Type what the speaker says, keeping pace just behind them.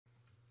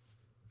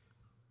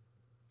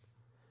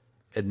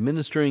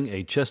Administering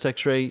a chest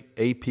x-ray,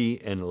 AP,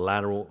 and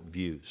lateral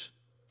views.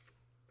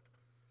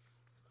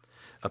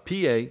 A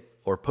PA,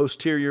 or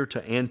posterior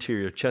to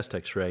anterior chest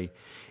x-ray,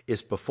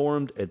 is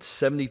performed at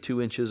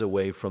 72 inches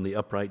away from the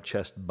upright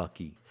chest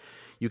bucky.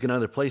 You can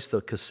either place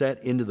the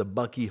cassette into the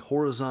bucky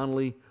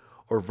horizontally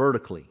or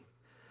vertically.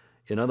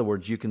 In other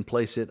words, you can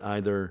place it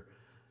either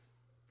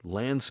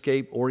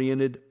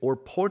landscape-oriented or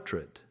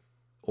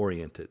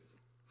portrait-oriented.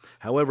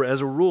 However,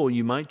 as a rule,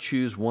 you might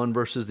choose one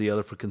versus the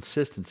other for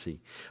consistency.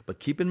 But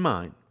keep in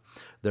mind,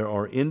 there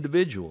are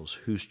individuals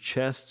whose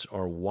chests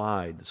are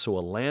wide, so a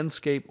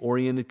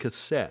landscape-oriented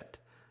cassette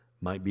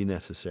might be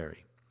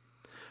necessary.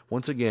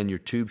 Once again, your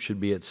tube should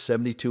be at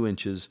 72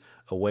 inches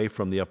away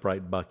from the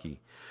upright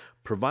bucky,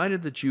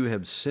 provided that you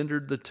have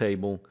centered the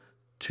table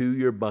to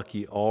your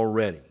bucky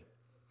already.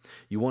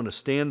 You want to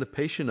stand the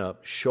patient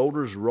up,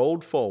 shoulders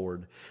rolled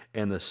forward,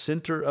 and the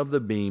center of the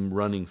beam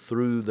running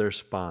through their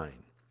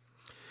spine.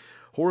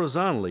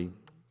 Horizontally,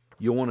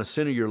 you'll want to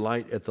center your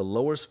light at the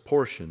lowest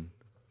portion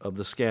of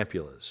the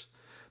scapulas.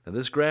 Now,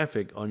 this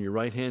graphic on your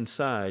right-hand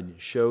side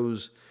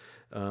shows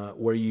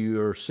where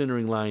your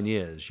centering line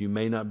is. You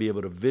may not be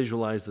able to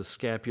visualize the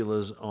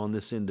scapulas on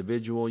this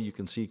individual. You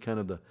can see kind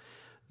of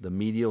the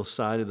medial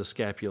side of the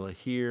scapula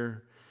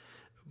here,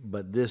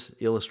 but this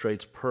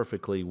illustrates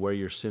perfectly where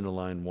your center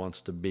line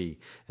wants to be.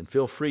 And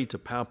feel free to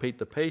palpate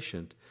the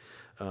patient.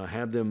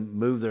 Have them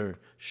move their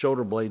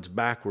shoulder blades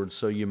backwards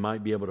so you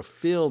might be able to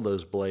feel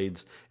those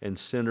blades and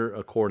center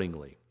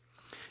accordingly.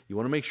 You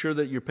want to make sure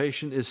that your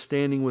patient is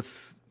standing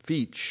with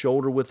feet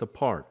shoulder width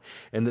apart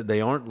and that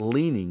they aren't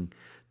leaning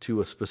to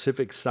a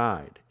specific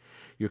side.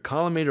 Your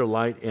collimator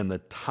light and the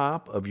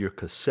top of your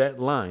cassette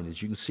line,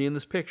 as you can see in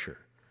this picture,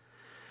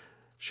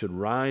 should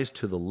rise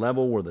to the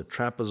level where the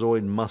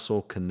trapezoid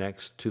muscle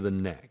connects to the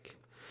neck.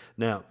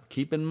 Now,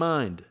 keep in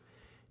mind,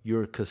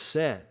 your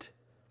cassette,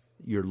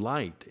 your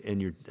light,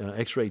 and your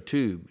x-ray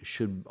tube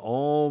should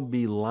all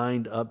be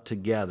lined up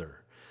together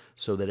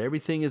so that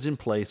everything is in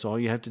place. All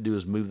you have to do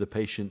is move the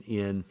patient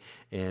in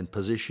and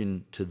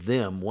position to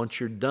them. Once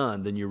you're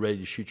done, then you're ready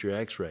to shoot your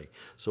x-ray.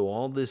 So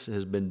all this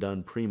has been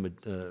done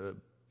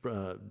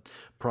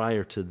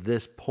prior to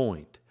this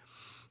point.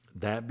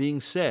 That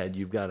being said,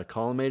 you've got a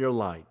collimator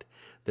light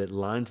that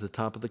lines the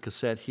top of the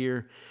cassette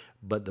here,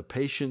 but the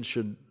patient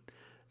should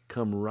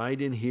come right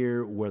in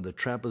here where the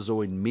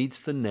trapezoid meets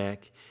the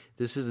neck.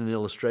 This is an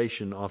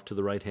illustration off to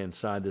the right-hand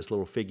side, this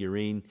little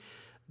figurine,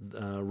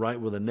 right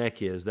where the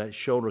neck is. That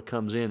shoulder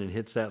comes in and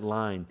hits that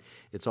line.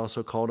 It's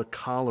also called a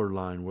collar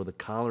line, where the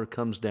collar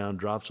comes down,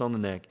 drops on the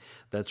neck.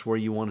 That's where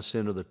you want to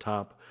center the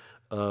top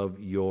of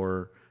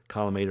your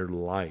collimator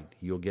light.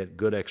 You'll get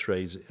good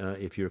x-rays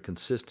if you're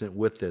consistent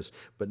with this.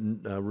 But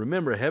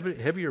remember,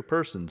 heavier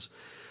persons,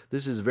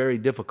 this is very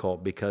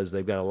difficult because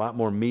they've got a lot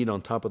more meat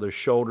on top of their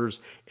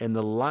shoulders, and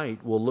the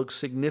light will look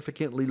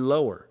significantly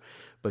lower.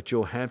 But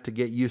you'll have to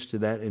get used to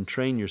that and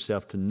train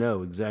yourself to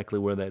know exactly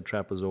where that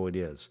trapezoid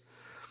is.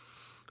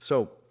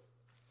 So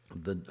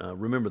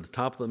remember, the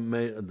top of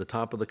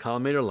the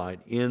collimator light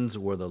ends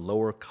where the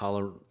lower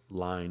collar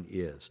line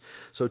is.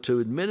 So to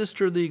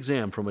administer the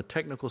exam from a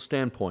technical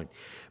standpoint,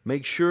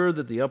 make sure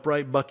that the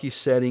upright bucky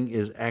setting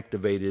is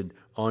activated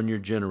on your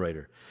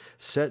generator.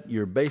 Set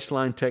your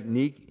baseline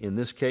technique. In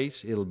this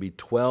case, it'll be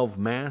 12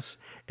 mass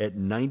at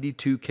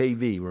 92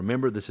 kV.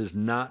 Remember, this is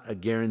not a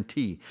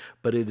guarantee,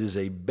 but it is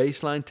a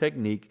baseline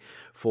technique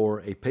for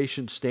a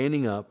patient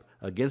standing up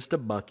against a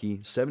bucky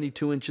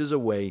 72 inches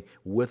away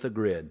with a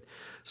grid.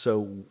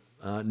 So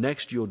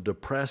next, you'll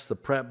depress the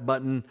prep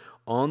button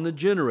on the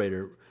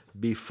generator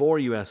before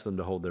you ask them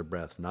to hold their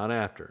breath, not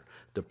after.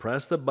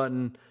 Depress the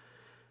button,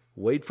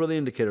 wait for the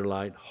indicator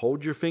light,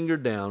 hold your finger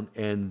down,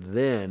 and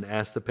then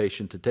ask the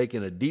patient to take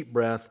in a deep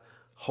breath,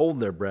 hold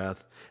their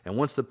breath, and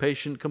once the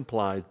patient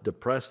complies,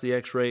 depress the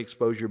x-ray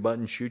exposure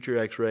button, shoot your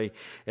x-ray,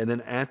 and then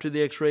after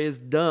the x-ray is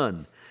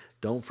done,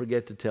 don't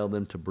forget to tell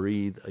them to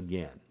breathe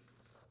again.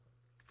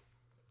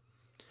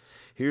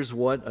 Here's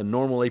what a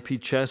normal AP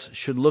chest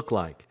should look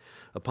like.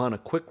 Upon a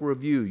quick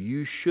review,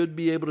 you should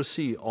be able to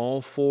see all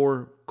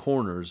four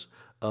corners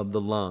of the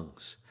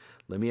lungs.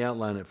 Let me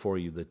outline it for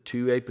you. The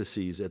two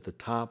apices at the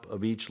top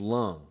of each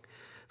lung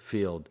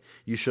field.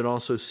 You should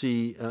also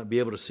be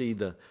able to see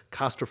the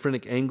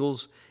costophrenic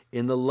angles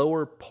in the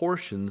lower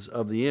portions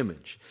of the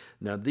image.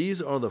 Now,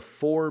 these are the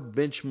four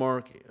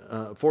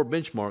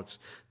benchmarks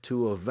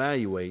to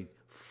evaluate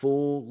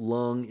full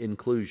lung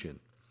inclusion.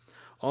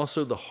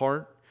 Also, the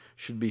heart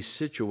should be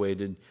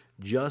situated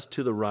just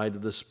to the right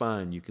of the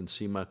spine. You can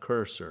see my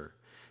cursor.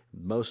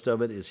 Most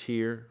of it is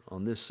here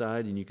on this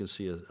side, and you can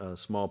see a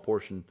small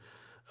portion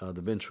of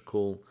the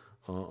ventricle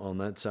on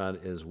that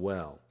side as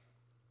well.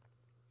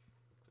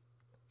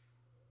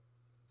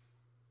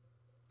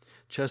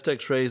 Chest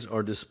x-rays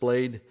are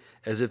displayed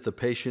as if the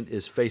patient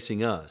is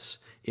facing us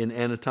in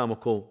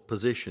anatomical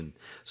position.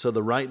 So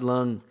the right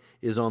lung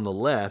is on the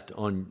left,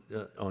 on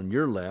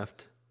your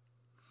left,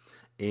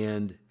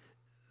 and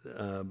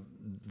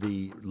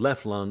the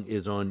left lung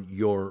is on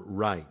your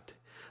right.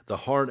 The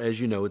heart, as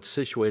you know, it's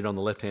situated on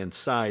the left-hand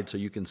side, so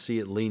you can see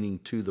it leaning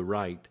to the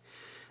right.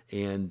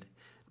 and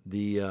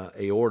the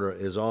aorta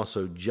is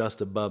also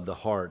just above the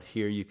heart.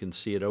 Here you can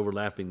see it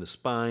overlapping the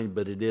spine,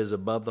 but it is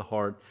above the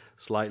heart,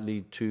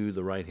 slightly to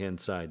the right-hand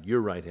side,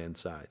 your right-hand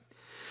side.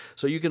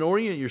 So you can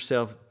orient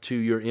yourself to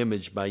your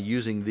image by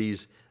using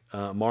these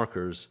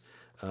markers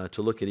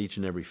to look at each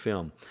and every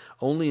film.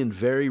 Only in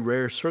very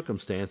rare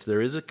circumstance,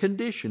 there is a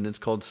condition, it's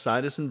called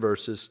situs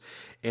inversus,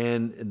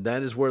 and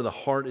that is where the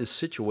heart is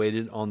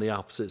situated on the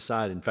opposite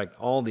side. In fact,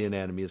 all the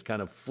anatomy is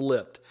kind of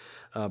flipped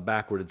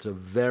backward. It's a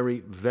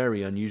very,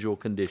 very unusual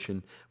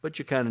condition, but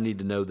you kind of need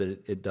to know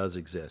that it does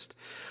exist.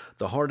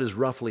 The heart is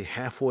roughly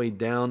halfway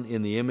down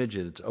in the image,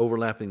 and it's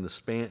overlapping the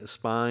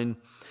spine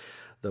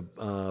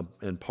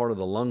and part of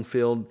the lung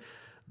field.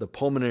 The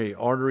pulmonary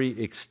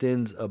artery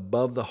extends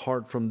above the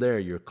heart from there.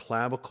 Your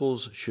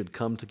clavicles should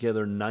come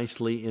together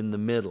nicely in the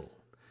middle.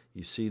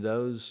 You see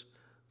those?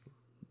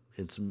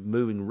 It's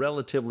moving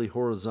relatively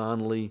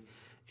horizontally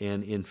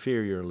and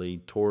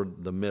inferiorly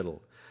toward the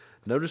middle.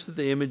 Notice that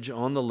the image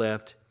on the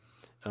left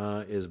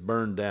is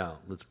burned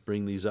out. Let's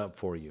bring these up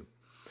for you.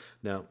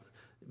 Now,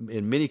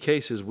 in many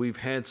cases, we've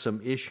had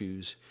some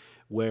issues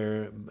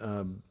where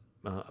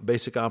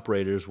basic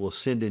operators will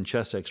send in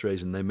chest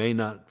x-rays and they may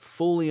not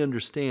fully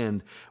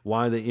understand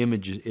why the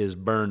image is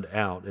burned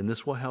out. And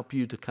this will help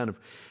you to kind of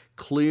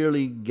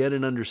clearly get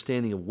an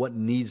understanding of what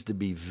needs to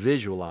be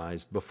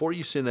visualized before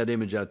you send that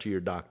image out to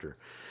your doctor.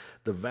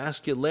 The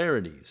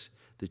vascularities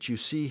that you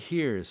see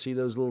here, see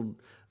those little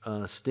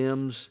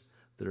stems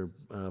that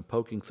are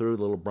poking through,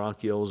 the little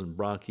bronchioles and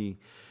bronchi.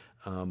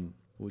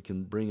 We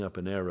can bring up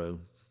an arrow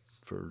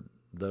for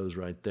those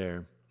right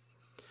there.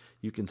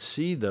 You can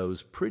see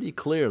those pretty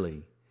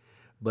clearly,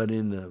 but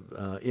in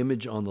the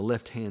image on the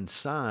left-hand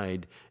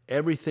side,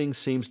 everything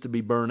seems to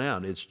be burnt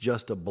out. It's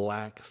just a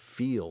black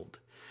field.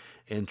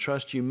 And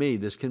trust you me,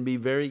 this can be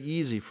very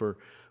easy for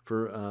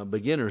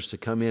beginners to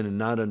come in and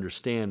not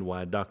understand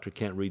why a doctor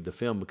can't read the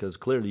film, because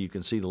clearly you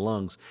can see the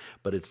lungs,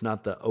 but it's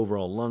not the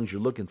overall lungs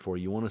you're looking for.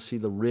 You want to see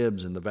the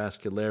ribs and the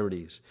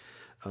vascularities.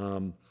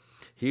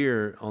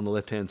 Here on the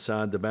left-hand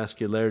side, the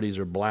vascularities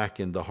are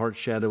blackened. The heart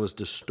shadow is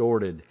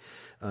distorted.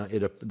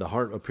 The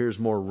heart appears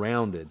more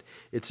rounded.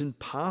 It's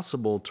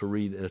impossible to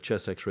read a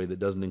chest x-ray that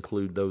doesn't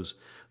include those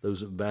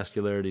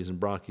vascularities and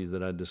bronchi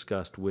that I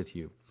discussed with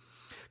you.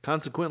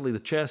 Consequently, the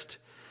chest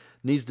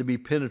needs to be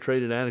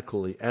penetrated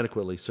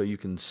adequately so you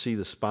can see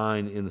the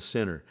spine in the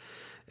center.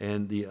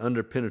 And the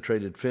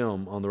underpenetrated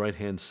film on the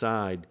right-hand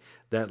side,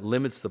 that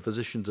limits the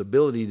physician's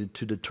ability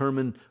to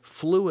determine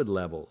fluid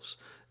levels,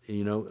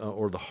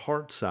 or the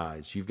heart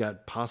size. You've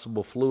got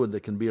possible fluid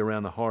that can be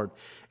around the heart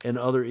and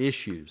other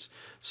issues.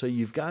 So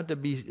you've got to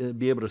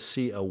be able to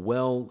see a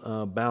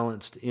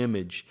well-balanced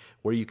image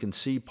where you can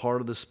see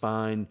part of the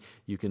spine,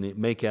 you can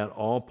make out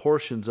all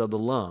portions of the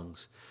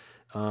lungs,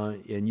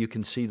 and you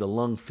can see the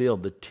lung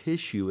field, the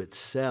tissue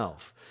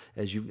itself,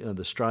 as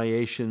the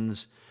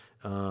striations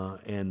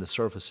and the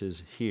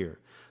surfaces here.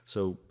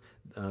 So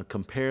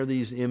compare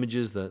these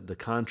images, the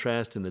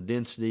contrast and the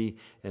density,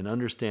 and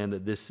understand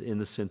that this in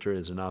the center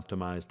is an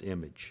optimized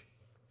image.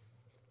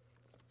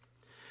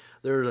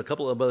 There are a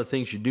couple of other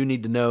things you do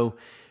need to know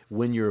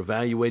when you're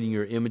evaluating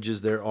your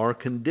images. There are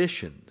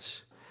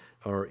conditions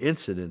or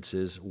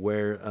incidences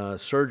where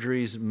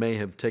surgeries may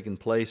have taken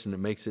place, and it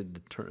makes it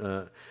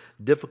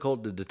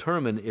difficult to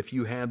determine if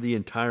you have the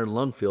entire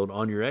lung field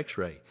on your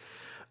x-ray.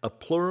 A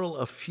pleural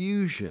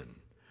effusion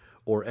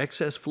or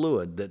excess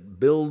fluid that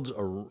builds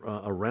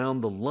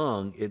around the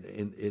lung,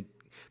 it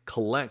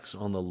collects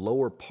on the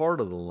lower part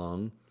of the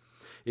lung.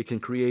 It can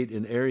create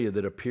an area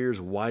that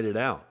appears whited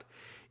out.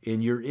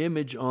 In your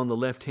image on the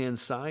left-hand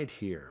side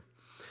here,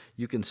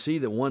 you can see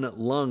that one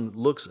lung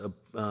looks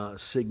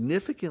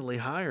significantly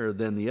higher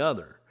than the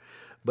other.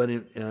 But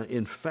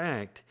in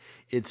fact,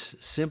 it's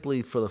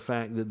simply for the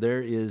fact that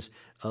there is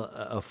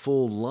a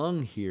full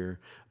lung here,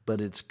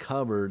 but it's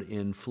covered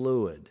in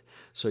fluid.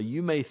 So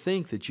you may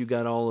think that you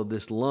got all of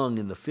this lung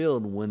in the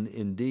field when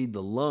indeed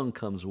the lung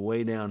comes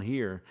way down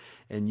here,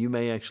 and you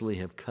may actually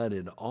have cut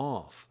it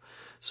off.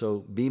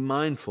 So be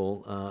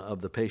mindful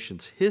of the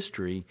patient's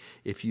history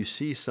if you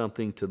see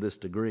something to this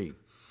degree.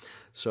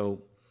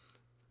 So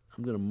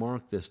I'm going to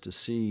mark this to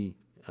see,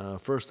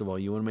 first of all,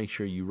 you want to make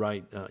sure you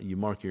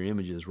mark your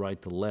images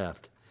right to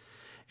left.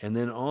 And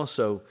then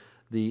also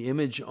the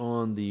image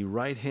on the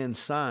right-hand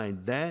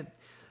side, that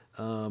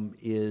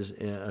is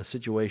a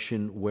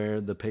situation where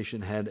the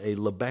patient had a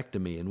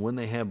lobectomy. And when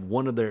they have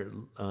one of their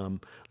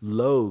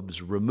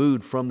lobes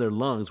removed from their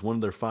lungs, one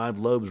of their 5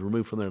 lobes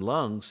removed from their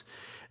lungs,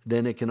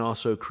 then it can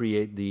also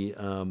create the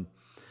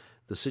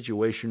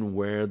situation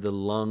where the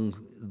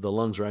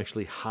lungs are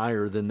actually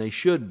higher than they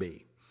should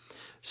be.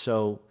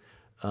 So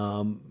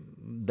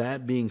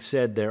that being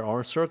said, there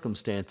are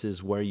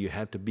circumstances where you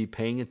have to be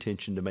paying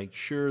attention to make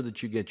sure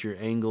that you get your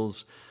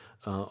angles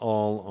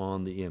all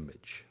on the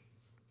image.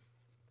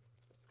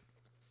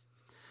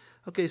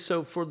 Okay,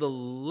 so for the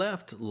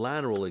left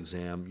lateral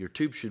exam, your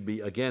tube should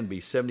be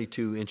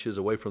 72 inches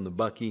away from the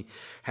bucky.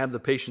 Have the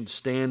patient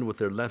stand with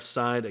their left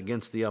side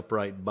against the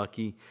upright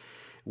bucky.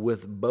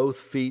 with both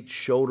feet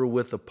shoulder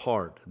width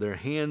apart. Their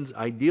hands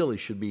ideally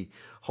should be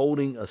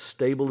holding a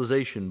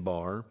stabilization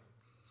bar,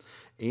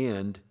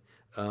 and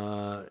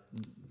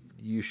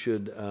you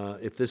should,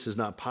 if this is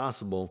not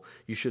possible,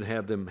 you should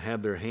have them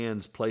have their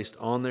hands placed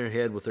on their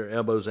head with their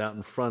elbows out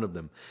in front of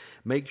them.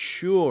 Make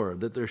sure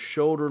that their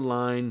shoulder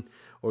line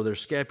or their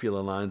scapula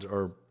lines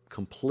are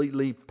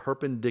completely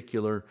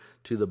perpendicular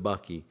to the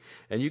bucky.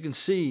 And you can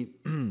see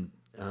in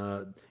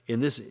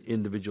this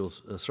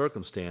individual's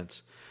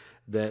circumstance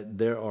that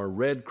there are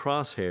red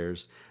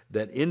crosshairs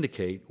that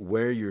indicate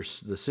where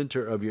the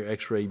center of your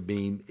x-ray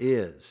beam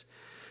is.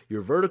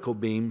 Your vertical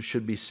beam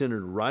should be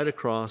centered right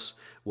across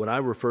what I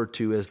refer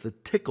to as the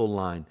tickle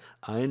line.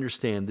 I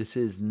understand this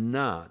is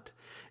not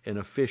an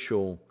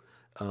official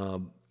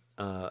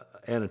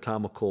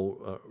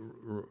anatomical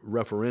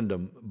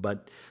referendum,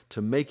 but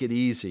to make it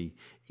easy,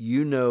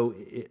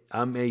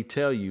 I may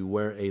tell you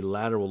where a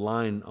lateral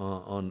line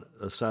on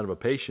the side of a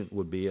patient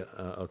would be,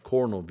 a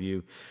coronal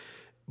view,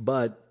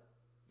 but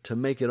to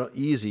make it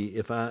easy,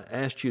 if I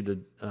asked you to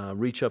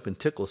reach up and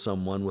tickle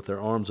someone with their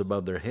arms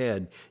above their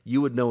head, you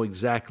would know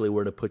exactly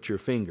where to put your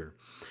finger.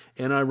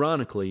 And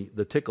ironically,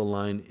 the tickle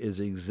line is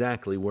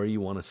exactly where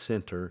you want to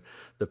center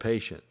the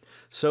patient.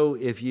 So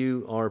if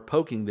you are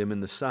poking them in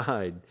the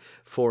side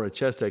for a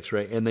chest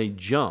x-ray and they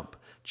jump,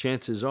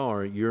 chances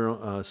are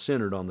you're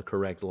centered on the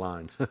correct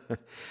line.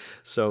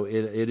 So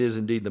it is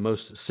indeed the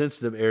most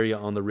sensitive area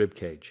on the rib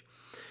cage.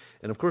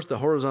 And of course, the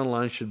horizontal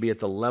line should be at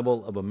the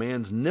level of a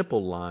man's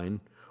nipple line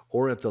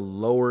or at the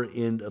lower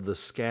end of the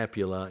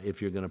scapula if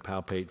you're going to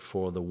palpate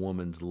for the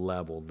woman's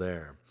level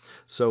there.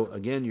 So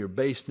again, your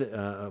base,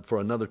 for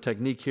another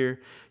technique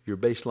here, your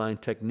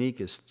baseline technique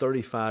is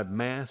 35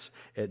 mass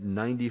at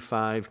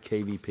 95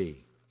 kVp.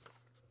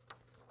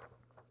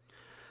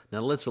 Now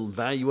let's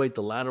evaluate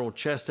the lateral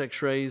chest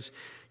x-rays.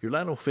 Your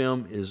lateral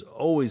film is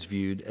always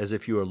viewed as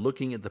if you are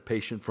looking at the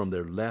patient from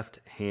their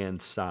left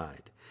hand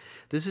side.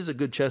 This is a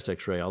good chest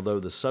x-ray, although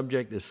the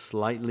subject is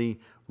slightly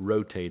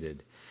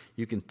rotated.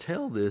 You can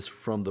tell this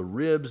from the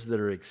ribs that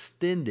are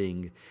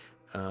extending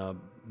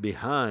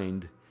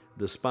behind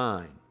the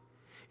spine.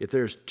 If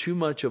there's too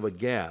much of a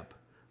gap,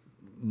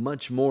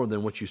 much more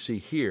than what you see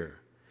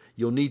here,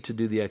 you'll need to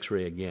do the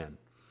x-ray again.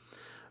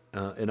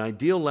 An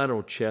ideal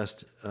lateral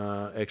chest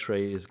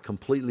x-ray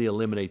completely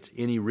eliminates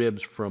any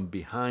ribs from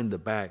behind the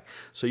back,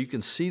 so you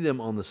can see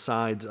them on the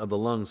sides of the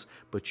lungs,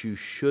 but you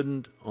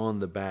shouldn't on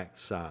the back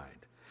side.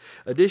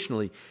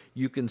 Additionally,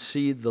 you can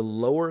see the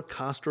lower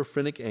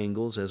costophrenic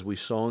angles, as we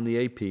saw in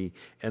the AP,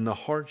 and the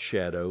heart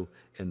shadow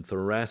and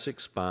thoracic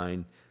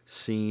spine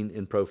seen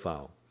in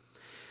profile.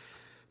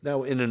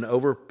 Now, in an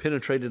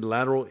over-penetrated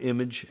lateral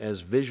image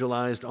as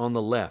visualized on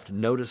the left,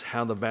 notice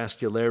how the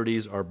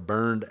vascularities are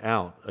burned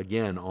out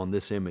again on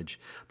this image.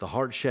 The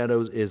heart shadow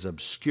is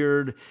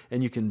obscured,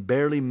 and you can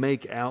barely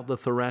make out the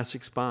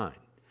thoracic spine.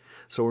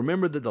 So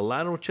remember that the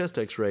lateral chest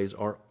x-rays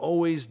are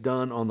always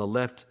done on the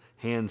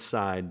left-hand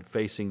side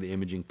facing the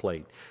imaging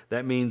plate.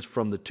 That means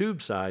from the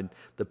tube side,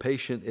 the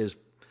patient is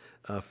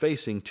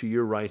facing to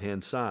your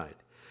right-hand side.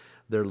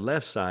 Their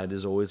left side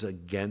is always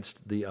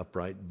against the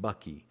upright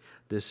bucky.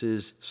 This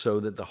is so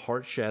that the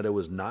heart shadow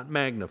is not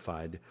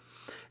magnified,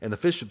 and the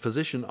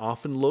physician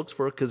often looks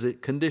for a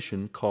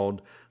condition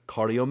called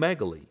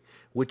cardiomegaly,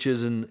 which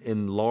is an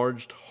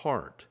enlarged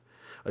heart.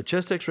 A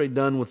chest x-ray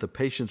done with the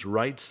patient's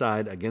right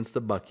side against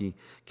the bucky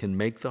can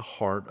make the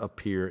heart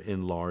appear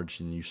enlarged,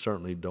 and you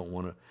certainly don't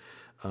want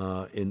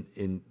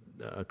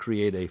to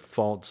create a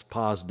false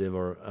positive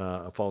or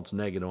a false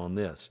negative on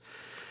this.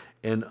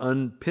 An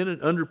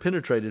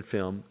underpenetrated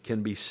film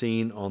can be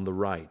seen on the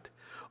right.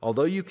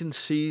 Although you can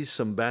see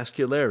some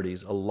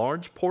vascularities, a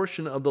large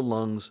portion of the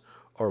lungs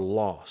are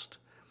lost.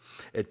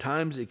 At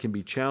times, it can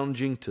be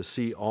challenging to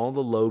see all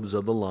the lobes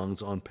of the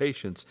lungs on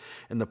patients,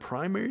 and the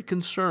primary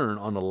concern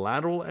on the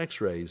lateral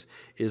x-rays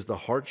is the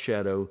heart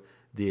shadow,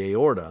 the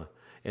aorta,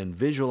 and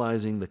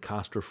visualizing the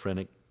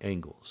costophrenic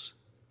angles.